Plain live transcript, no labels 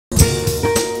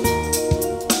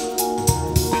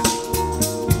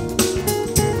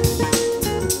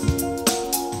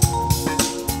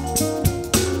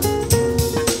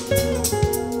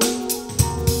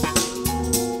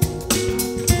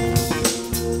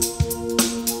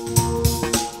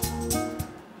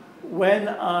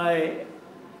I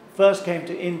first came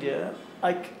to India,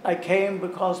 I came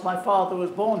because my father was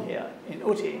born here in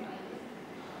Uti.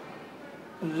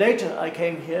 Later, I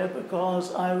came here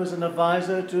because I was an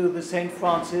advisor to the St.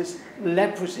 Francis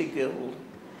Leprosy Guild.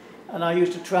 And I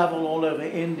used to travel all over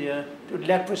India to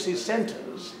leprosy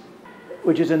centers,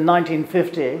 which is in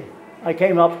 1950. I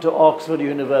came up to Oxford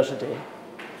University.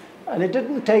 And it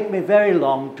didn't take me very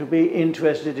long to be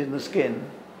interested in the skin.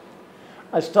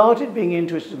 I started being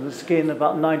interested in the skin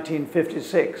about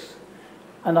 1956.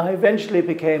 And I eventually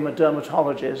became a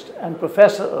dermatologist and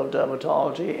professor of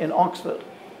dermatology in Oxford.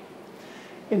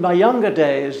 In my younger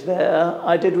days there,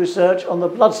 I did research on the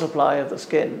blood supply of the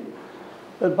skin.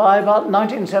 But by about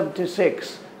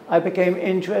 1976, I became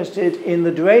interested in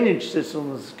the drainage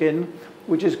system of the skin,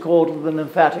 which is called the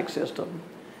lymphatic system.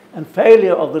 And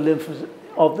failure of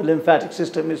the lymphatic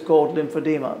system is called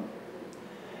lymphedema.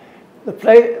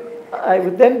 I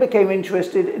then became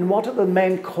interested in what are the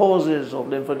main causes of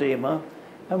lymphedema,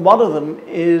 and one of them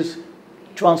is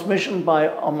transmission by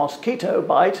a mosquito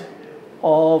bite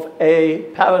of a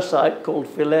parasite called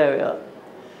filaria.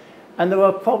 And there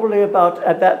were probably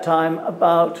at that time,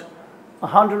 about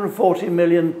 140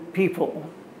 million people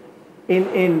in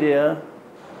India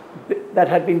that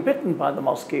had been bitten by the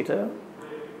mosquito,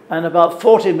 and about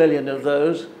 40 million of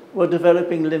those were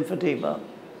developing lymphedema.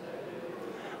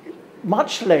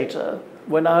 Much later,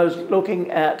 when I was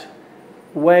looking at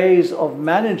ways of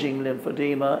managing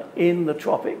lymphedema in the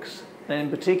tropics, and in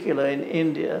particular in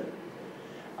India,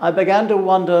 I began to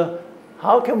wonder,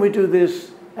 how can we do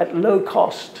this at low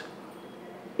cost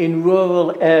in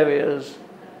rural areas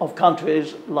of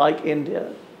countries like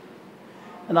India?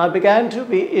 And I began to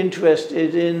be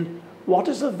interested in what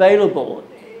is available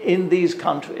in these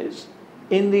countries,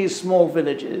 in these small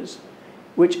villages,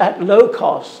 which at low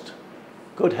cost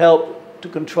could help to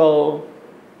control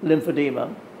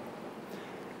lymphedema.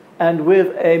 And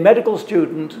with a medical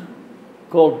student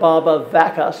called Baba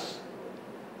Vakas,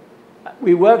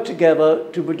 we worked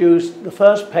together to produce the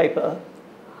first paper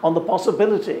on the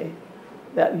possibility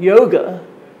that yoga,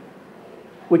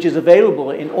 which is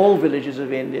available in all villages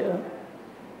of India,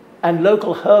 and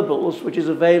local herbals, which is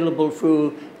available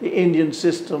through the Indian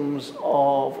systems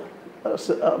of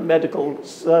medical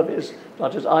service,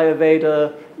 such as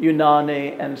Ayurveda,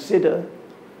 Unani, and Siddha,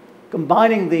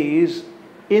 combining these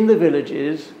in the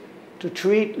villages to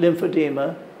treat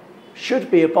lymphedema should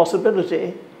be a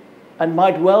possibility and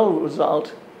might well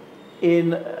result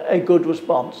in a good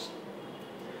response.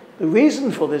 The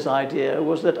reason for this idea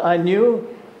was that I knew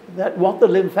that what the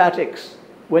lymphatics,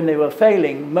 when they were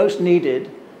failing, most needed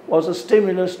was a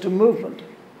stimulus to movement.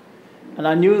 And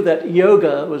I knew that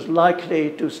yoga was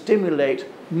likely to stimulate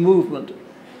movement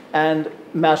and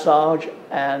massage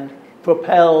and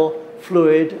propel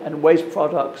fluid and waste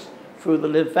products through the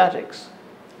lymphatics.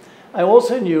 I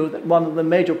also knew that one of the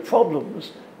major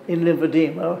problems in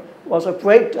lymphedema was a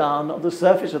breakdown of the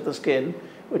surface of the skin,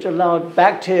 which allowed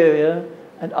bacteria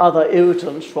and other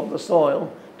irritants from the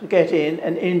soil to get in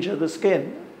and injure the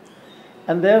skin.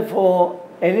 And therefore,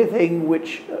 anything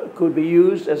which could be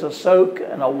used as a soak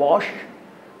and a wash,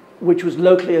 which was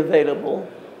locally available,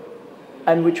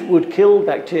 and which would kill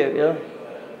bacteria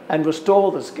and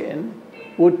restore the skin,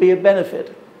 would be a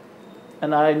benefit.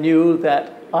 And I knew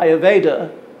that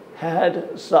Ayurveda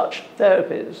had such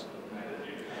therapies.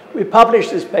 We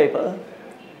published this paper,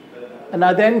 and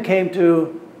I then came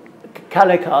to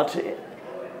Calicut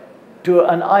to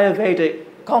an Ayurvedic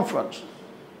conference.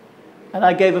 And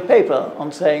I gave a paper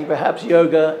on saying perhaps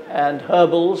yoga and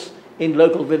herbals in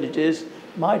local villages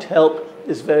might help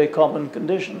this very common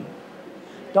condition.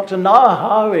 Dr.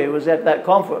 Narahari was at that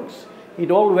conference.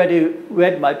 He'd already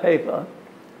read my paper,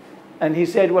 and he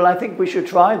said, well, I think we should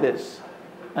try this.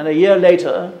 And a year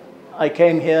later, I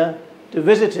came here to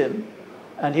visit him,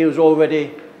 and he was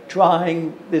already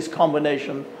trying this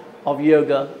combination of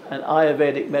yoga and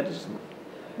Ayurvedic medicine.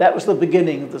 That was the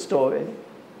beginning of the story.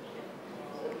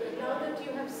 So now that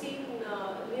you have seen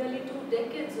nearly 2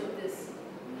 decades of this,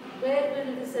 where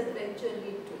will this adventure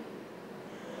lead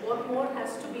to? What more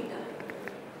has to be done?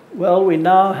 Well, we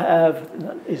now have,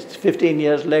 it's 15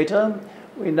 years later,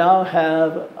 we now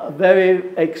have a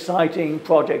very exciting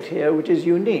project here, which is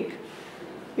unique.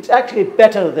 It's actually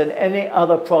better than any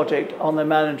other project on the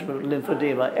management of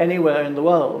lymphedema anywhere in the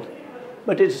world,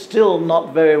 but it's still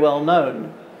not very well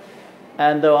known.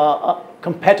 And there are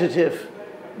competitive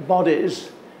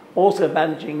bodies also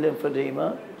managing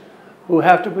lymphedema who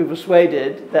have to be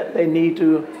persuaded that they need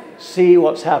to see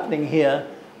what's happening here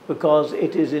because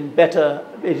it is better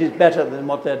than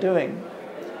what they're doing.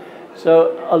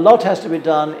 So a lot has to be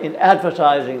done in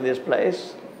advertising this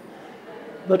place.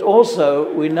 But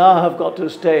also, we now have got to a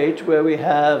stage where we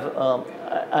have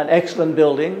an excellent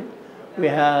building, we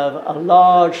have a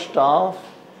large staff,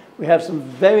 we have some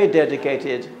very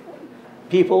dedicated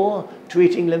people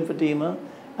treating lymphedema,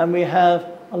 and we have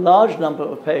a large number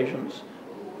of patients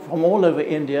from all over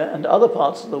India and other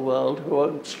parts of the world who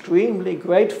are extremely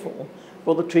grateful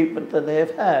for the treatment that they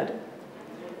have had.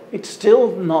 It's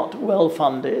still not well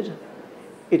funded.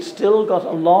 It's still got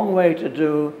a long way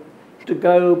to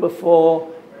go before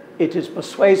it is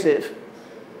persuasive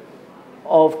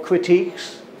of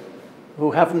critiques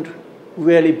who haven't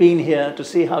really been here to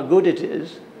see how good it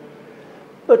is.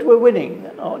 But we're winning.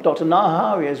 Dr.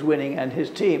 Narahari is winning, and his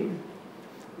team.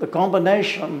 The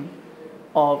combination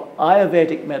of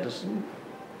Ayurvedic medicine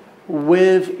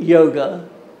with yoga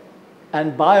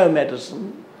and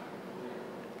biomedicine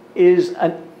is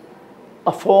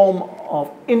a form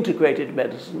of integrated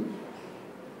medicine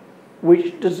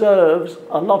which deserves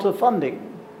a lot of funding.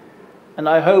 And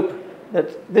I hope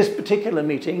that this particular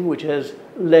meeting, which has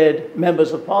led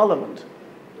members of Parliament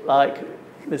like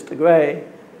Mr. Gray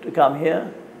to come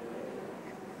here,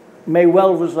 may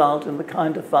well result in the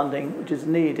kind of funding which is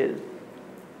needed.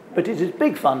 But it is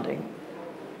big funding.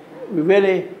 We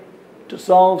really, to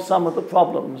solve some of the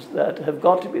problems that have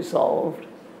got to be solved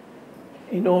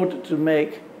in order to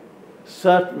make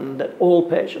certain that all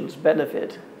patients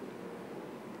benefit,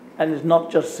 and it's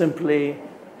not just simply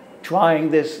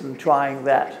trying this and trying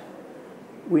that.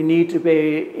 We need to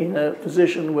be in a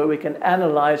position where we can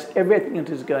analyze everything that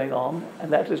is going on,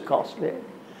 and that is costly.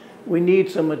 We need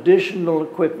some additional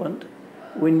equipment.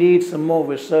 We need some more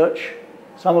research,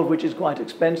 some of which is quite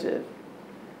expensive.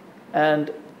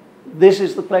 And this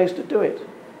is the place to do it.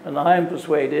 And I am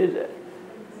persuaded,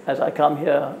 as I come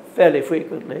here fairly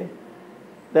frequently,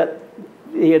 that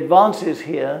the advances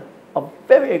here are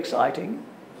very exciting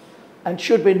and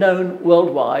should be known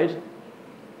worldwide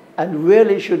and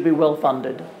really should be well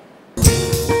funded.